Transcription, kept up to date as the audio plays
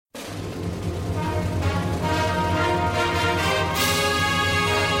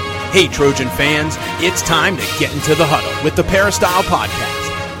Hey, Trojan fans, it's time to get into the huddle with the Peristyle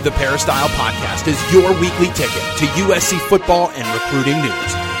Podcast. The Peristyle Podcast is your weekly ticket to USC football and recruiting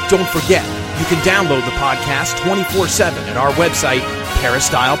news. Don't forget, you can download the podcast 24/7 at our website,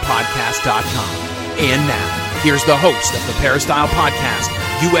 peristylepodcast.com. And now, here's the host of the Peristyle Podcast,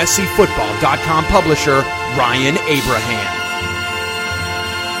 USCFootball.com publisher, Ryan Abraham.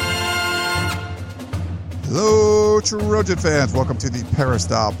 Hello, Trojan fans. Welcome to the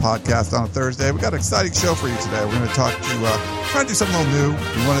Peristyle Podcast on a Thursday. We got an exciting show for you today. We're going to try to do something a little new.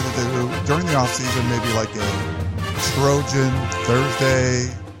 We wanted to do during the offseason, maybe like a Trojan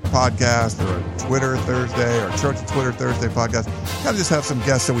Thursday podcast or a Twitter Thursday or a Trojan Twitter Thursday podcast. Kind of just have some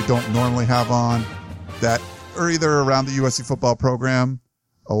guests that we don't normally have on that are either around the USC football program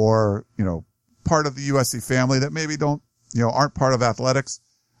or, part of the USC family that maybe aren't part of athletics.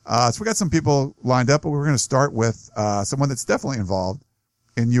 So we got some people lined up, but we're going to start with someone that's definitely involved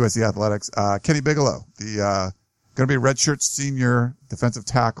in USC athletics. Kenny Bigelow, the going to be a Redshirt senior defensive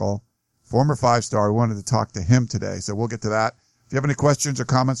tackle, former 5-star. We wanted to talk to him today, so we'll get to that. If you have any questions or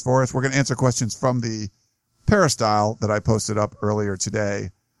comments for us, we're going to answer questions from the Peristyle that I posted up earlier today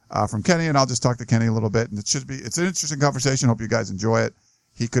from Kenny, and I'll just talk to Kenny a little bit. And it's an interesting conversation. Hope you guys enjoy it.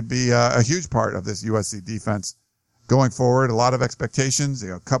 He could be a huge part of this USC defense going forward. A lot of expectations,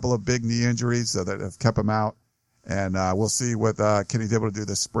 a couple of big knee injuries that have kept him out. And we'll see what Kenny's able to do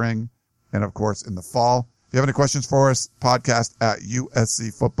this spring and, of course, in the fall. If you have any questions for us, podcast at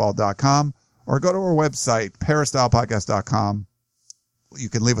uscfootball.com or go to our website, peristylepodcast.com. You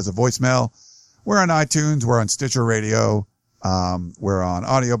can leave us a voicemail. We're on iTunes. We're on Stitcher Radio. We're on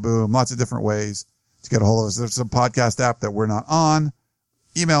Audio Boom. Lots of different ways to get a hold of us. There's some podcast app that we're not on.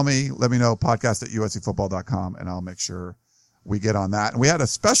 Email me, let me know, podcast at uscfootball.com, and I'll make sure we get on that. And we had a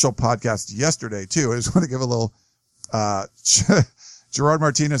special podcast yesterday, too. I just want to give a little, Gerard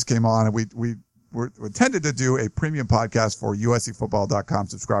Martinez came on, and we intended to do a premium podcast for uscfootball.com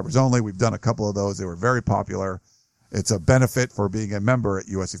subscribers only. We've done a couple of those. They were very popular. It's a benefit for being a member at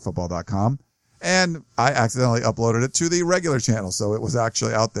uscfootball.com. And I accidentally uploaded it to the regular channel, so it was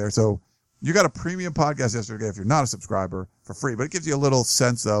actually out there. So you got a premium podcast yesterday if you're not a subscriber for free, but it gives you a little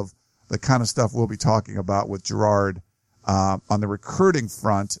sense of the kind of stuff we'll be talking about with Gerard on the recruiting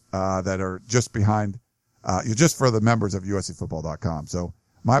front that are just behind, just for the members of uscfootball.com. So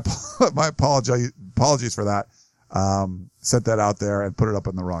my apologies for that. Sent that out there and put it up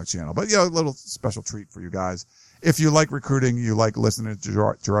on the wrong channel. But, a little special treat for you guys. If you like recruiting, you like listening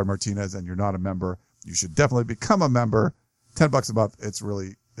to Gerard Martinez, and you're not a member, you should definitely become a member. $10 a month. It's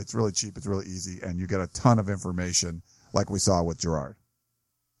really cheap. It's really easy. And you get a ton of information like we saw with Gerard.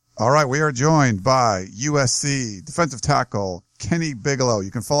 All right. We are joined by USC defensive tackle Kenny Bigelow. You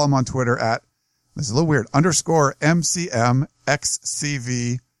can follow him on Twitter at, this is a little weird, _MCMXCV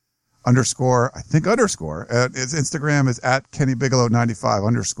 _. His Instagram is at Kenny Bigelow 95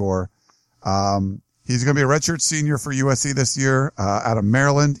 _. He's going to be a redshirt senior for USC this year, out of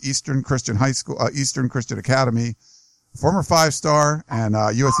Maryland, Eastern Christian Academy. Former 5-star, and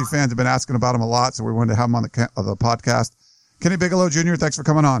USC fans have been asking about him a lot, so we wanted to have him on the podcast. Kenny Bigelow Jr., thanks for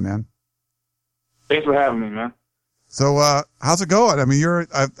coming on, man. Thanks for having me, man. So how's it going? I mean,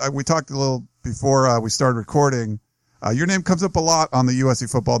 we talked a little before we started recording. Your name comes up a lot on the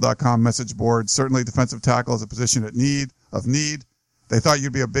uscfootball.com message board. Certainly defensive tackle is a position of need. They thought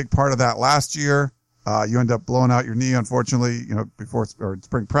you'd be a big part of that last year. You end up blowing out your knee, unfortunately, before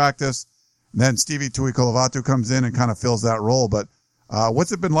spring practice. And then Stevie Tuikolovatu comes in and kind of fills that role. But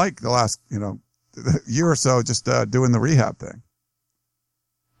what's it been like the last, year or so just doing the rehab thing?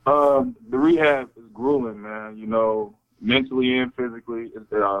 The rehab is grueling, man. Mentally and physically. It's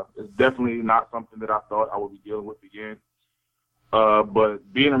definitely not something that I thought I would be dealing with again.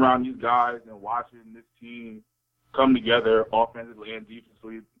 But being around these guys and watching this team come together offensively and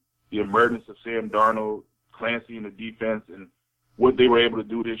defensively, the emergence of Sam Darnold, Clancy in the defense, and what they were able to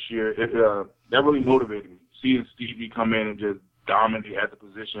do this year, that really motivated me. Seeing Stevie come in and just dominate at the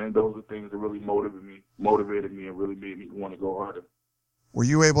position, those are things that really motivated me and really made me want to go harder. Were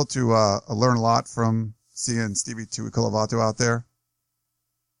you able to learn a lot from seeing Stevie Tuikolovatu out there?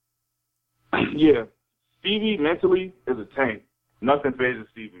 Yeah. Stevie mentally is a tank. Nothing phases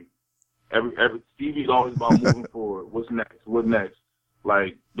Stevie. Stevie's always about moving forward. What's next?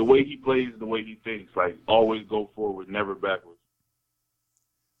 Like, the way he plays, the way he thinks, like, always go forward, never backwards.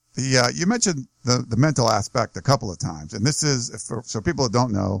 You mentioned the mental aspect a couple of times, and this is, so people that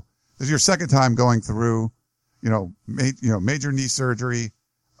don't know, this is your second time going through, major knee surgery.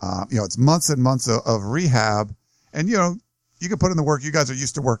 It's months and months of rehab, and, you can put in the work. You guys are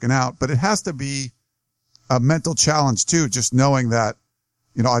used to working out, but it has to be a mental challenge too, just knowing that,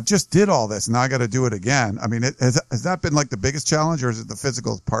 I just did all this and now I got to do it again. I mean, has that been like the biggest challenge, or is it the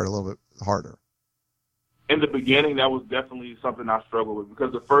physical part a little bit harder? In the beginning, that was definitely something I struggled with,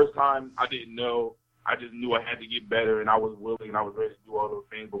 because the first time I didn't know. I just knew I had to get better, and I was willing and I was ready to do all those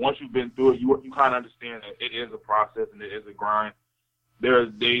things. But once you've been through it, you kind of understand that it is a process and it is a grind. There are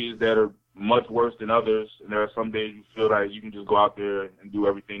days that are much worse than others, and there are some days you feel like you can just go out there and do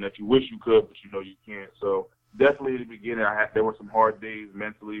everything that you wish you could, but you know you can't. So definitely in the beginning, there were some hard days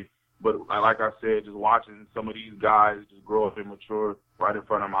mentally, but like I said, just watching some of these guys just grow up and mature right in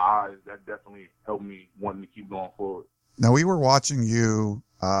front of my eyes, that definitely helped me wanting to keep going forward. Now, we were watching you,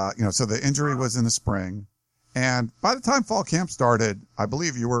 so the injury was in the spring, and by the time fall camp started, I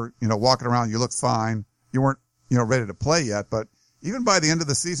believe you were, walking around, you looked fine. You weren't, ready to play yet, but even by the end of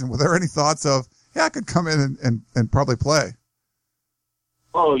the season, were there any thoughts of, I could come in and probably play?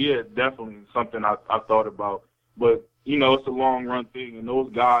 Oh, yeah, definitely something I thought about. But, it's a long-run thing, and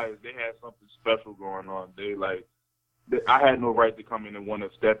those guys, they had something special going on. I had no right to come in and want to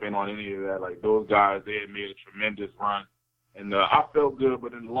step in on any of that. Like, those guys, they had made a tremendous run. And I felt good,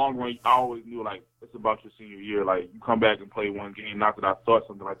 but in the long run, I always knew, it's about your senior year. Like, you come back and play one game. Not that I thought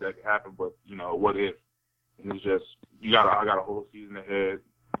something like that could happen, but, what if? And it's just, I got a whole season ahead.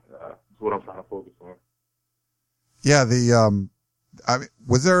 That's what I'm trying to focus on. Yeah,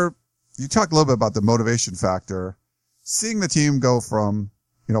 you talked a little bit about the motivation factor. Seeing the team go from,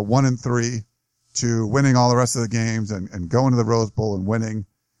 1-3 to winning all the rest of the games and going to the Rose Bowl and winning.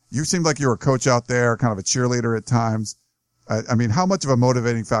 You seemed like you were a coach out there, kind of a cheerleader at times. I mean, how much of a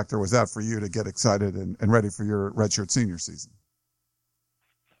motivating factor was that for you to get excited and ready for your redshirt senior season?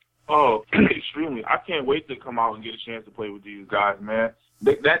 Oh, extremely. I can't wait to come out and get a chance to play with these guys, man.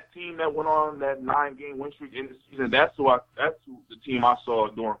 That team that went on that 9-game win streak in the season, that's the team I saw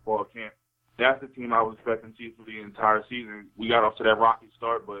during fall camp. That's the team I was expecting to see for the entire season. We got off to that rocky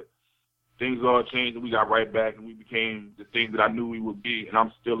start, but things all changed and we got right back and we became the thing that I knew we would be. And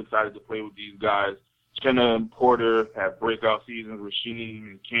I'm still excited to play with these guys. Chenna and Porter have breakout seasons. Rasheem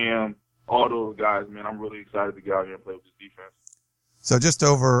and Cam, all those guys, man. I'm really excited to get out here and play with this defense. So just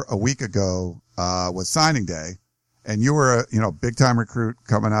over a week ago was signing day, and you were a big time recruit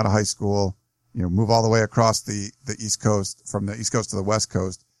coming out of high school. Move all the way across the East Coast, from the East Coast to the West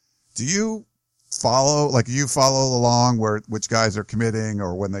Coast. Do you follow along which guys are committing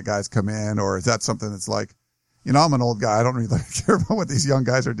or when the guys come in, or is that something that's like, I'm an old guy, I don't really care about what these young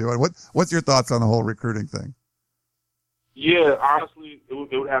guys are doing? What's your thoughts on the whole recruiting thing? Yeah, honestly, it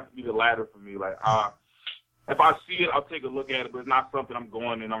would have to be the latter for me. Like, if I see it, I'll take a look at it, but it's not something I'm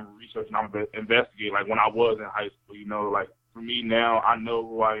going and I'm researching, I'm investigating. Like when I was in high school, like for me now, I know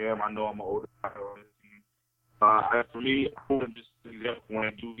who I am. I know I'm an older guy on this team. And for me, I want to just example when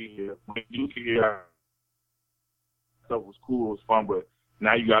I do get here, stuff was cool, it was fun, but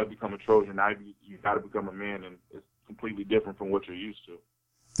now you got to become a Trojan. Now you got to become a man, and it's completely different from what you're used to.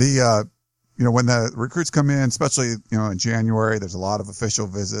 When the recruits come in, especially, in January, there's a lot of official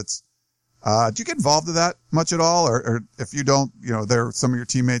visits. Do you get involved in that much at all? Or if you don't, there are some of your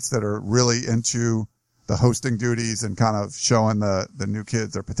teammates that are really into the hosting duties and kind of showing the new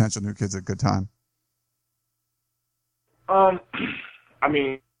kids or potential new kids a good time? I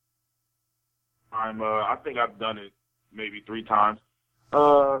mean, I think I've done it maybe 3 times.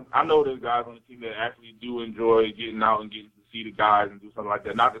 I know there's guys on the team that actually do enjoy getting out and getting to see the guys and do something like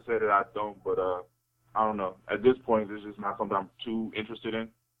that. Not to say that I don't, but I don't know. At this point, it's just not something I'm too interested in.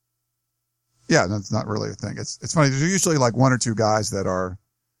 Yeah, that's not really a thing. It's funny. There's usually like 1 or 2 guys that are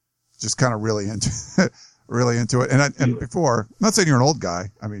just kind of really into it. And before, I'm not saying you're an old guy.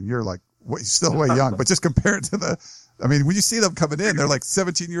 I mean, you're still way young, but just compared to when you see them coming in, they're like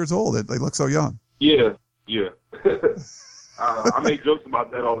 17 years old. They look so young. Yeah. I make jokes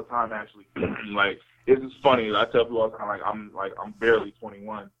about that all the time, actually. It's just funny. I tell people all the time, I'm barely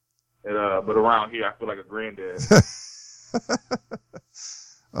 21, but around here, I feel like a granddad.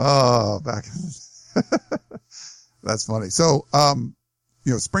 Oh, that's funny. So,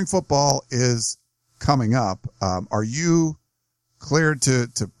 spring football is coming up. Are you cleared to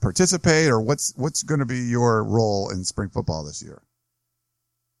participate, or what's going to be your role in spring football this year?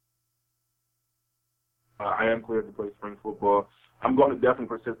 I am cleared to play spring football. I'm going to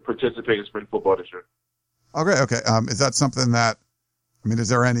definitely participate in spring football this year. Okay. Is that something that, is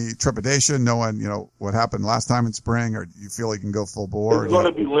there any trepidation knowing, what happened last time in spring, or do you feel you can go full bore? It's going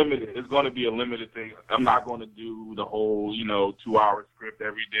to be limited. It's going to be a limited thing. I'm not going to do the whole, 2-hour script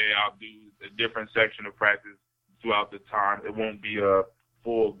every day. I'll do a different section of practice throughout the time. It won't be a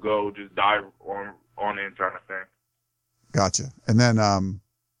full go, just dive on in kind of thing. Gotcha. And then,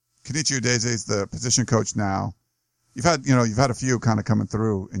 Kenichi Udeze is the position coach now. you've had a few kind of coming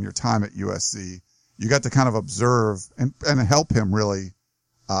through in your time at USC. You got to kind of observe and help him really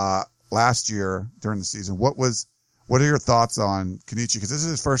last year during the season. What are your thoughts on Kenichi? Because this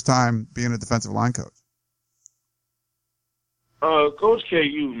is his first time being a defensive line coach. Coach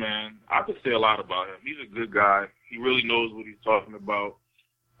KU, man, I could say a lot about him. He's a good guy. He really knows what he's talking about.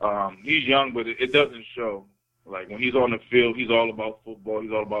 He's young, but it doesn't show. Like, when he's on the field, he's all about football.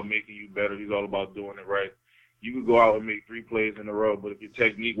 He's all about making you better. He's all about doing it right. You could go out and make 3 plays in a row, but if your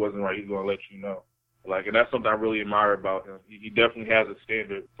technique wasn't right, he's going to let you know. Like, and that's something I really admire about him. He definitely has a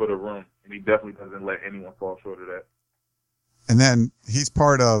standard for the room, and he definitely doesn't let anyone fall short of that. And then he's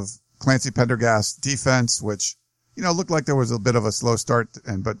part of Clancy Pendergast's defense, which, looked like there was a bit of a slow start,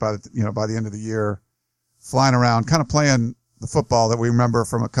 but by the end of the year, flying around, kind of playing the football that we remember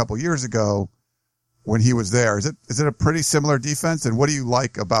from a couple years ago when he was there. Is it a pretty similar defense? And what do you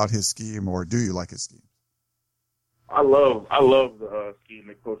like about his scheme, or do you like his scheme? I love the scheme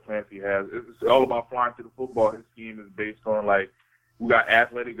that Coach Clancy has. It's all about flying to the football. His scheme is based on, like, we got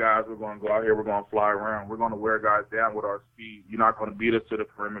athletic guys. We're going to go out here. We're going to fly around. We're going to wear guys down with our speed. You're not going to beat us to the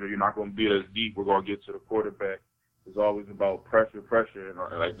perimeter. You're not going to beat us deep. We're going to get to the quarterback. It's always about pressure, and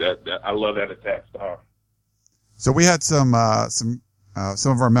like that. I love that attack style. So we had some of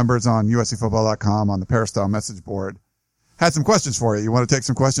our members on USCFootball.com on the Peristyle message board had some questions for you. You want to take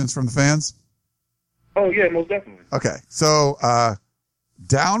some questions from the fans? Oh, yeah, most definitely. Okay. So,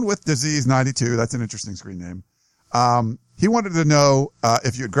 Down with Disease 92, that's an interesting screen name. He wanted to know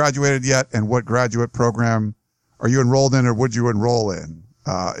if you had graduated yet and what graduate program are you enrolled in, or would you enroll in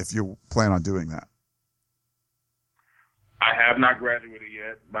if you plan on doing that? I have not graduated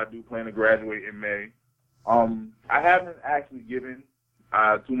yet, but I do plan to graduate in May. I haven't actually given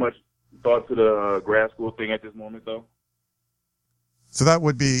too much thought to the grad school thing at this moment, though. So that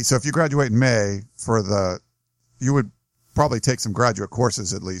would be, so if you graduate in May you would probably take some graduate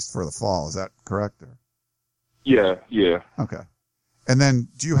courses at least for the fall. Is that correct? Or? Yeah. Okay. And then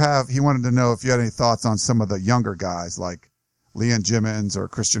he wanted to know if you had any thoughts on some of the younger guys like Leon Jimmins or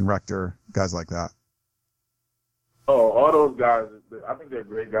Christian Rector, guys like that. Oh, all those guys, I think they're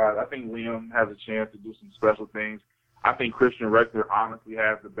great guys. I think Liam has a chance to do some special things. I think Christian Rector honestly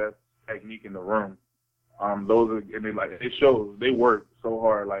has the best technique in the room. It shows. They work so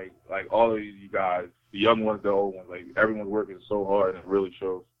hard, like all of these guys, the young ones, the old ones, like everyone's working so hard, and it really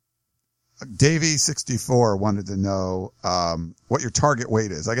shows. Davey64 wanted to know what your target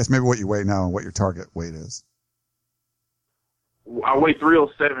weight is. I guess maybe what you weigh now and what your target weight is. I weigh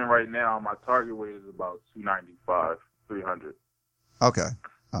 307 right now. My target weight is about 295, 300. Okay.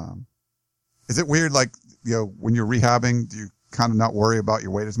 Is it weird, like, when you're rehabbing, do you kind of not worry about your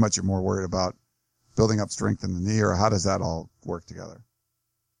weight as much? You're more worried about building up strength in the knee, or how does that all work together?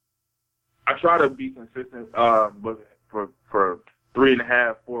 I try to be consistent, but for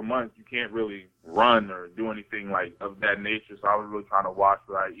 3.5, 4 months, you can't really run or do anything like of that nature. So I was really trying to watch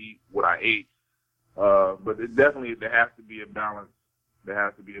what I ate. But there has to be a balance.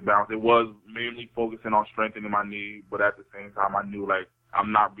 It was mainly focusing on strengthening my knee, but at the same time, I knew, like,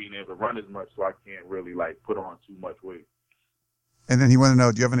 I'm not being able to run as much, so I can't really, like, put on too much weight. And then he wanted to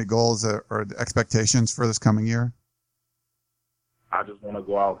know, do you have any goals or expectations for this coming year? I just want to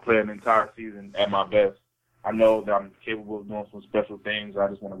go out and play an entire season at my best. I know that I'm capable of doing some special things. I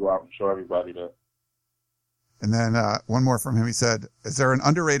just want to go out and show everybody that. And then one more from him. He said, is there an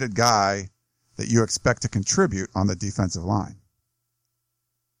underrated guy that you expect to contribute on the defensive line?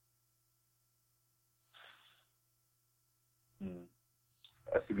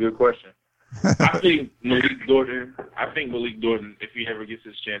 That's a good question. I think Malik Jordan, if he ever gets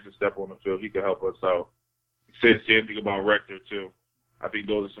his chance to step on the field, he could help us out. Say the same thing about Rector, too. I think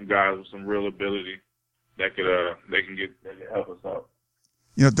those are some guys with some real ability that can help us out.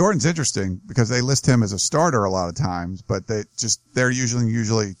 Jordan's interesting because they list him as a starter a lot of times, but they're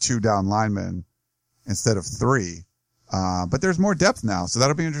usually 2 down linemen instead of 3. But there's more depth now, so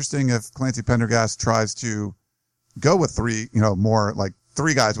that'll be interesting if Clancy Pendergast tries to go with 3, more like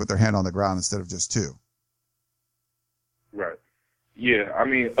 3 guys with their hand on the ground instead of just 2. Right. Yeah. I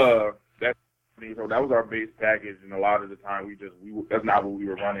mean, that was our base package, and a lot of the time that's not what we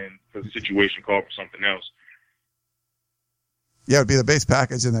were running because the situation called for something else. Yeah, it would be the base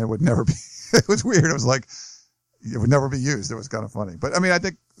package, and then it would never be. It was weird. It was like it would never be used. It was kind of funny, but I mean, I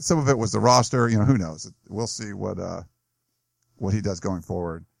think some of it was the roster. Who knows? We'll see what he does going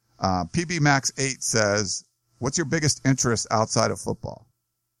forward. PB Max 8 says, "What's your biggest interest outside of football?"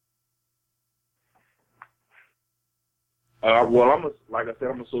 Well, like I said,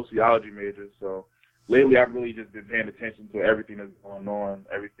 I'm a sociology major, so lately I've really just been paying attention to everything that's going on,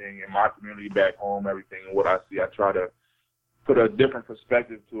 everything in my community back home, everything and what I see, I try to put a different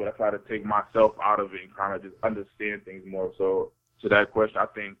perspective to it. I try to take myself out of it and kind of just understand things more. So to that question, I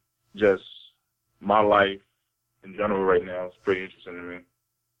think just my life in general right now is pretty interesting to me.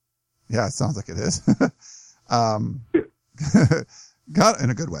 Yeah, it sounds like it is. In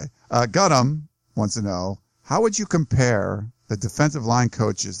a good way. Guttum wants to know, how would you compare the defensive line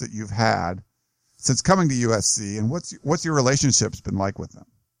coaches that you've had since coming to USC, and what's your relationships been like with them?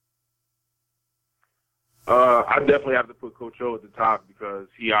 I definitely have to put Coach O at the top because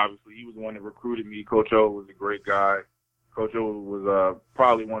he was the one that recruited me. Coach O was a great guy. Coach O was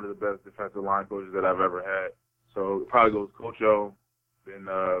probably one of the best defensive line coaches that I've ever had. So it probably goes Coach O, then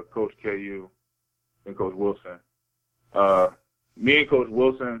Coach KU, then Coach Wilson. Me and Coach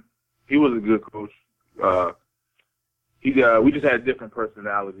Wilson, he was a good coach. We just had different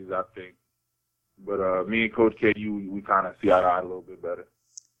personalities, I think. But me and Coach KU, we kind of see eye to eye a little bit better.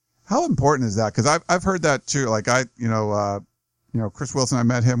 How important is that? Because I've heard that too. Like Chris Wilson, I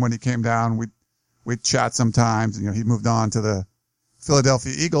met him when he came down. We'd chat sometimes. He moved on to the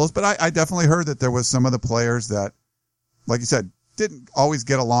Philadelphia Eagles. But I definitely heard that there was some of the players that, like you said, didn't always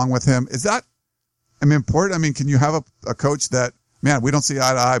get along with him. Is that, important? Can you have a coach that, man, we don't see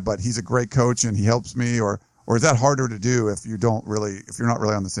eye to eye, but he's a great coach and he helps me, or is that harder to do if you're not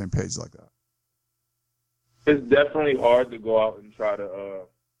really on the same page like that? It's definitely hard to go out and try to,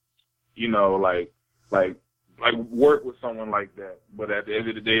 work with someone like that. But at the end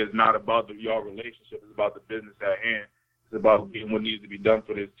of the day, it's not about your relationship. It's about the business at hand. It's about getting what needs to be done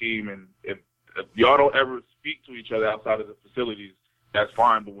for this team. And if y'all don't ever speak to each other outside of the facilities, that's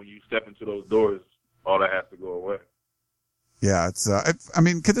fine. But when you step into those doors, all that has to go away. Yeah, it's,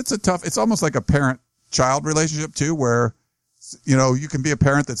 because it's almost like a parent-child relationship too, where, you can be a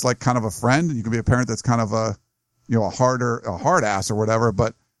parent that's like kind of a friend, and you can be a parent that's kind of a hard ass or whatever.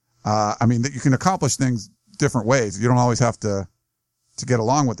 But, that you can accomplish things different ways. You don't always have to get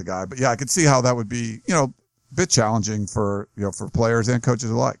along with the guy. But yeah, I could see how that would be, a bit challenging for players and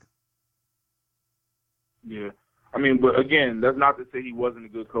coaches alike. Yeah. But again, that's not to say he wasn't a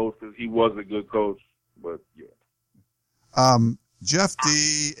good coach, because he was a good coach. But yeah. Jeff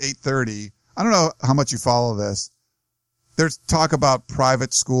D 830. I don't know how much you follow this. There's talk about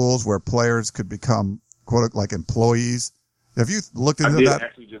private schools where players could become quote like employees. Have you looked into that? I did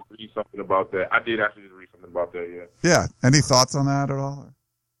actually just read something about that. Yeah. Yeah. Any thoughts on that at all?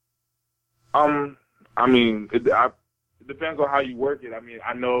 It depends on how you work it.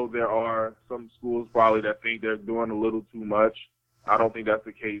 I know there are some schools probably that think they're doing a little too much. I don't think that's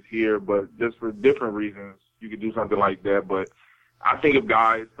the case here, but just for different reasons, you could do something like that. But I think if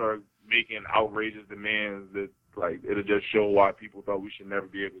guys start making outrageous demands, that it'll just show why people thought we should never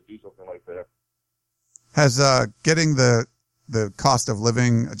be able to do something like that. Has getting the cost of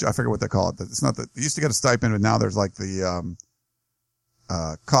living, I forget what they call it. It's not that they used to get a stipend, but now there's like the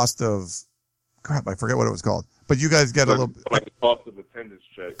cost of crap. I forget what it was called. But you guys get a little like the cost of attendance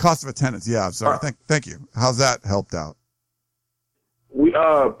check. Cost of attendance, yeah. I'm sorry. Thank you. How's that helped out? We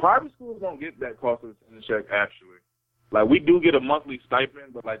private schools don't get that cost of attendance check actually. We do get a monthly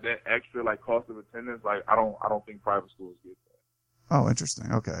stipend, but that extra cost of attendance, I don't think private schools get that. Oh, interesting.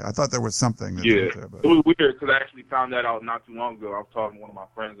 Okay, I thought there was something. Yeah, there, but... It was weird because I actually found that out not too long ago. I was talking to one of my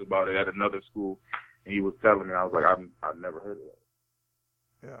friends about it at another school, and he was telling me. I was like, I've never heard of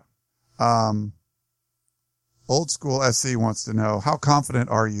that. Yeah. Old school SC wants to know, how confident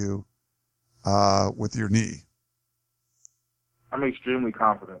are you with your knee? I'm extremely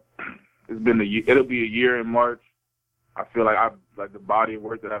confident. It'll be a year in March. I feel like the body of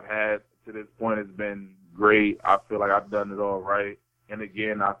work that I've had to this point has been great. I feel like I've done it all right. And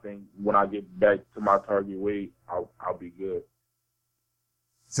again, I think when I get back to my target weight, I'll be good.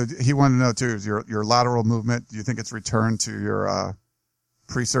 So he wanted to know too, is your lateral movement, do you think it's returned to your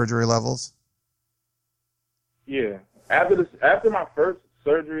pre-surgery levels? Yeah. After my first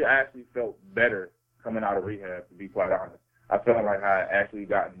surgery, I actually felt better coming out of rehab, to be quite honest. I felt like I had actually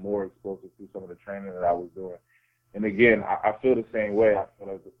gotten more exposed to some of the training that I was doing. And again, I feel the same way. I feel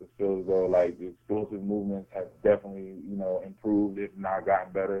as though the explosive movements have definitely, improved, if not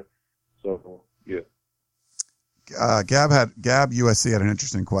gotten better. So, yeah. Gab USC had an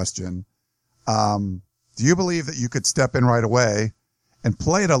interesting question. Do you believe that you could step in right away and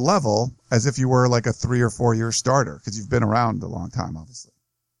play at a level as if you were like a 3 or 4 year starter? Because you've been around a long time, obviously.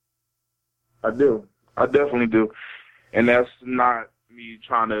 I do. I definitely do. And that's not me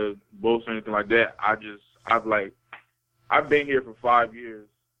trying to boast or anything like that. I've been here for 5 years.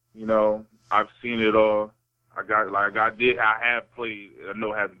 I've seen it all. I have played. I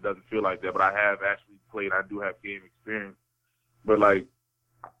know it doesn't feel like that, but I have actually played. I do have game experience. But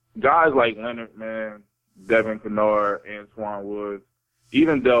guys like Leonard, man, Devin Kennard, Antoine Woods,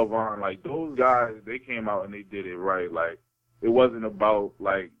 even Delvon, like those guys, they came out and they did it right. Like it wasn't about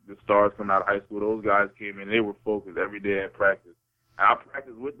like the stars coming out of high school. Those guys came in, they were focused every day at practice. And I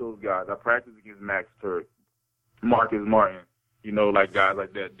practiced with those guys. I practiced against Max Turk, Marcus Martin, you know, like guys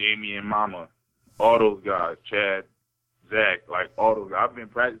like that, Damian Mama, all those guys, Chad, Zach, like all those guys. I've been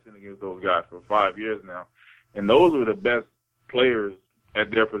practicing against those guys for 5 years now. And those are the best players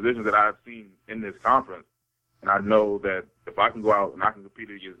at their positions that I've seen in this conference. And I know that if I can go out and I can compete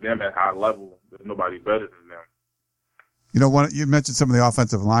against them at high level, there's nobody better than them. You know, you mentioned some of the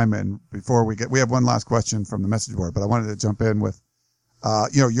offensive linemen before we have one last question from the message board, but I wanted to jump in with,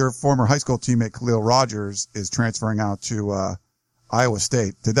 you know, your former high school teammate Khalil Rogers is transferring out to Iowa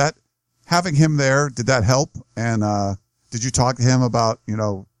State. Having him there, did that help? And did you talk to him about, you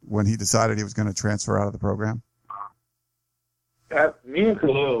know, when he decided he was going to transfer out of the program? Me and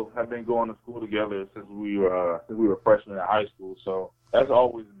Khalil have been going to school together since we were freshmen in high school. So that's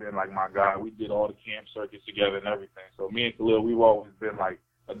always been like my guy. We did all the camp circuits together and everything. So me and Khalil, we've always been like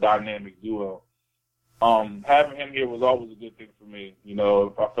a dynamic duo. Having him here was always a good thing for me. You know,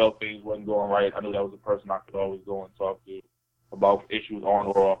 if I felt things wasn't going right, I knew that was a person I could always go and talk to about issues on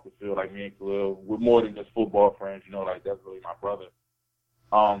or off the field. Like me and Khalil, we're more than just football friends. You know, like that's really my brother.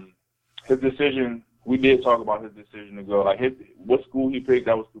 His decision. We did talk about his decision to go. Like what school he picked,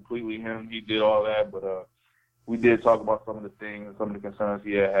 that was completely him. He did all that, but we did talk about some of the things and some of the concerns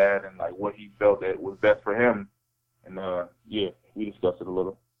he had and like what he felt that was best for him. And yeah, we discussed it a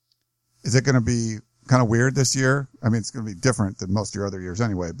little. Is it going to be kind of weird this year? I mean, it's going to be different than most of your other years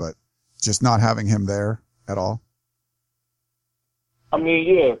anyway, but just not having him there at all? I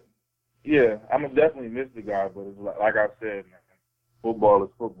mean, yeah, I'm gonna definitely miss the guy, but it's like I said, man. Football is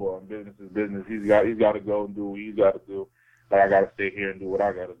football and business is business. He's got to go and do what he's got to do. But I got to stay here and do what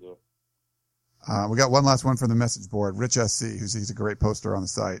I got to do. We got one last one from the message board. Rich SC, he's a great poster on the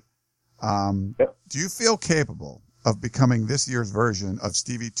site. Yep. Do you feel capable of becoming this year's version of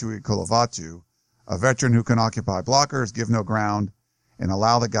Stevie Tuikolovatu, a veteran who can occupy blockers, give no ground, and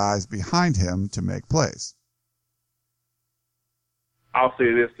allow the guys behind him to make plays? I'll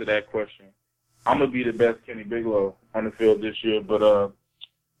say this to that question. I'm going to be the best Kenny Bigelow on the field this year, but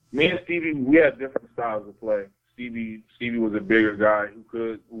me and Stevie, we had different styles of play. Stevie was a bigger guy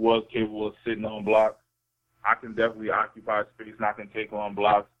who was capable of sitting on blocks. I can definitely occupy space and I can take on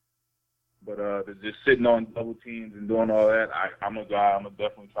blocks. But just sitting on double teams and doing all that, I'm a guy. I'm going to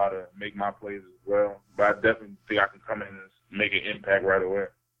definitely try to make my plays as well. But I definitely think I can come in and make an impact right away.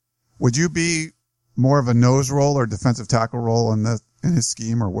 Would you be more of a nose roll or defensive tackle role in his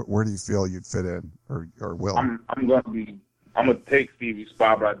scheme, or where do you feel you'd fit in, or will? I'm gonna take Stevie's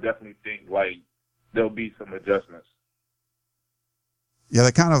spot, but I definitely think like there'll be some adjustments. Yeah,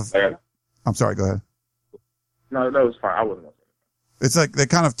 they kind of. I'm sorry. Go ahead. No, it's fine. I wasn't gonna say that. It's like they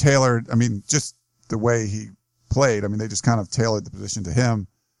kind of tailored. I mean, just the way he played. I mean, they just kind of tailored the position to him.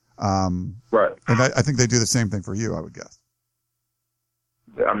 Right. And I think they do the same thing for you, I would guess.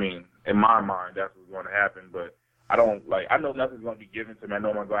 I mean, in my mind, that's what's going to happen, but I know nothing's going to be given to me. I know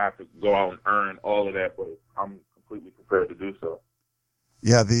I'm going to have to go out and earn all of that, but I'm completely prepared to do so.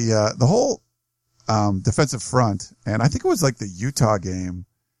 Yeah, the whole defensive front, and I think it was like the Utah game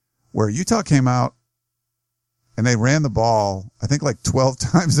where Utah came out and they ran the ball, I think like 12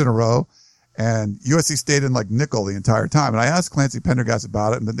 times in a row, and USC stayed in like nickel the entire time. And I asked Clancy Pendergast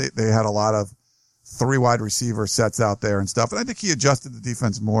about it, and they had a lot of 3 wide receiver sets out there and stuff. And I think he adjusted the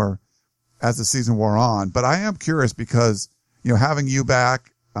defense more as the season wore on. But I am curious because, you know, having you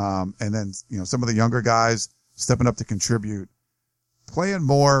back, and then, you know, some of the younger guys stepping up to contribute, playing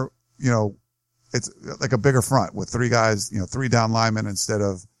more, you know, it's like a bigger front with 3 guys, you know, 3 down linemen instead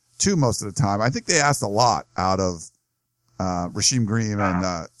of 2 most of the time. I think they asked a lot out of Rasheem Green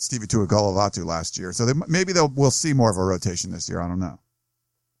and Stevie Tuikolovatu last year. So we'll see more of a rotation this year. I don't know.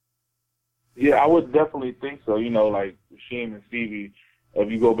 Yeah, I would definitely think so. You know, like Rasheem and Stevie, if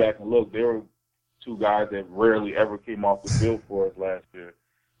you go back and look, they were 2 guys that rarely ever came off the field for us last year.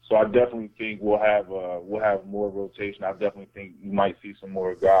 So I definitely think we'll have more rotation. I definitely think you might see some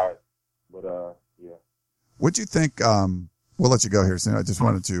more guys. But yeah. What'd you think? We'll let you go here soon. I just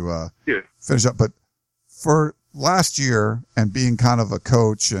wanted to finish up. But for last year and being kind of a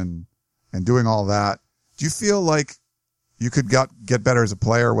coach and doing all that, do you feel like you could get better as a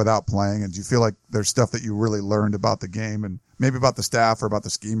player without playing? And do you feel like there's stuff that you really learned about the game and maybe about the staff or about the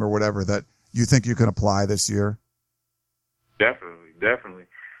scheme or whatever that you think you can apply this year? Definitely.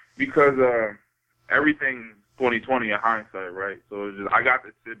 Because everything's 2020 in hindsight, right? So it's just, I got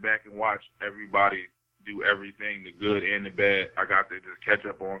to sit back and watch everybody do everything, the good and the bad. I got to just catch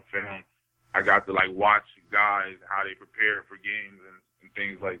up on film. I got to, like, watch guys, how they prepare for games and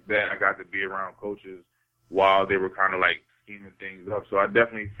things like that. I got to be around coaches while they were kind of, like, scheming things up. So I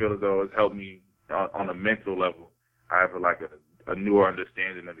definitely feel as though it's helped me on a mental level. I have, like, a newer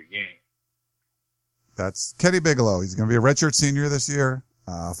understanding of the game. That's Kenny Bigelow. He's going to be a redshirt senior this year,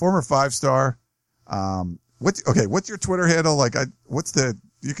 former 5-star. What's your Twitter handle? Like,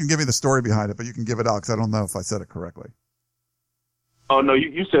 you can give me the story behind it, but you can give it out because I don't know if I said it correctly. Oh, no,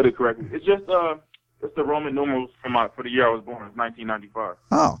 you said it correctly. It's just, it's the Roman numerals for the year I was born. It's 1995.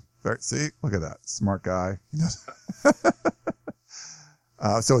 Oh, see, look at that. Smart guy.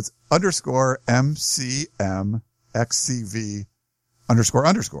 So it's _MCMXCV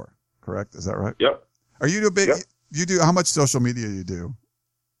 __. Correct? Is that right? Yep. Are you how much social media you do?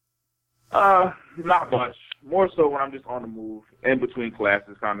 Not much. More so when I'm just on the move, in between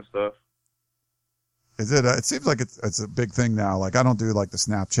classes kind of stuff. Is it? It seems like it's a big thing now. Like, I don't do like the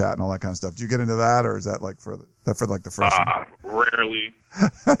Snapchat and all that kind of stuff. Do you get into that, or is that like for the freshmen? Rarely.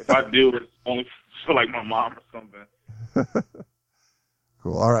 If I do, it's only for like my mom or something.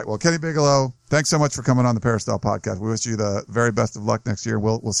 Cool. All right. Well, Kenny Bigelow, thanks so much for coming on the Peristyle Podcast. We wish you the very best of luck next year.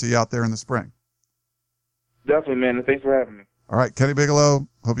 We'll see you out there in the spring. Definitely, man. And thanks for having me. All right, Kenny Bigelow.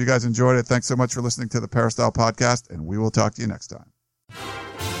 Hope you guys enjoyed it. Thanks so much for listening to the Peristyle Podcast, and we will talk to you next time.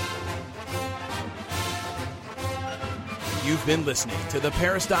 You've been listening to the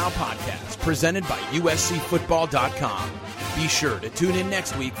Peristyle Podcast, presented by USCFootball.com. Be sure to tune in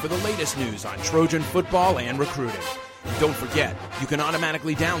next week for the latest news on Trojan football and recruiting. And don't forget, you can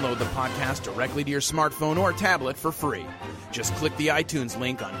automatically download the podcast directly to your smartphone or tablet for free. Just click the iTunes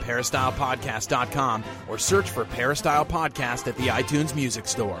link on peristylepodcast.com or search for Peristyle Podcast at the iTunes Music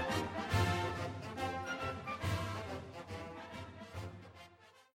Store.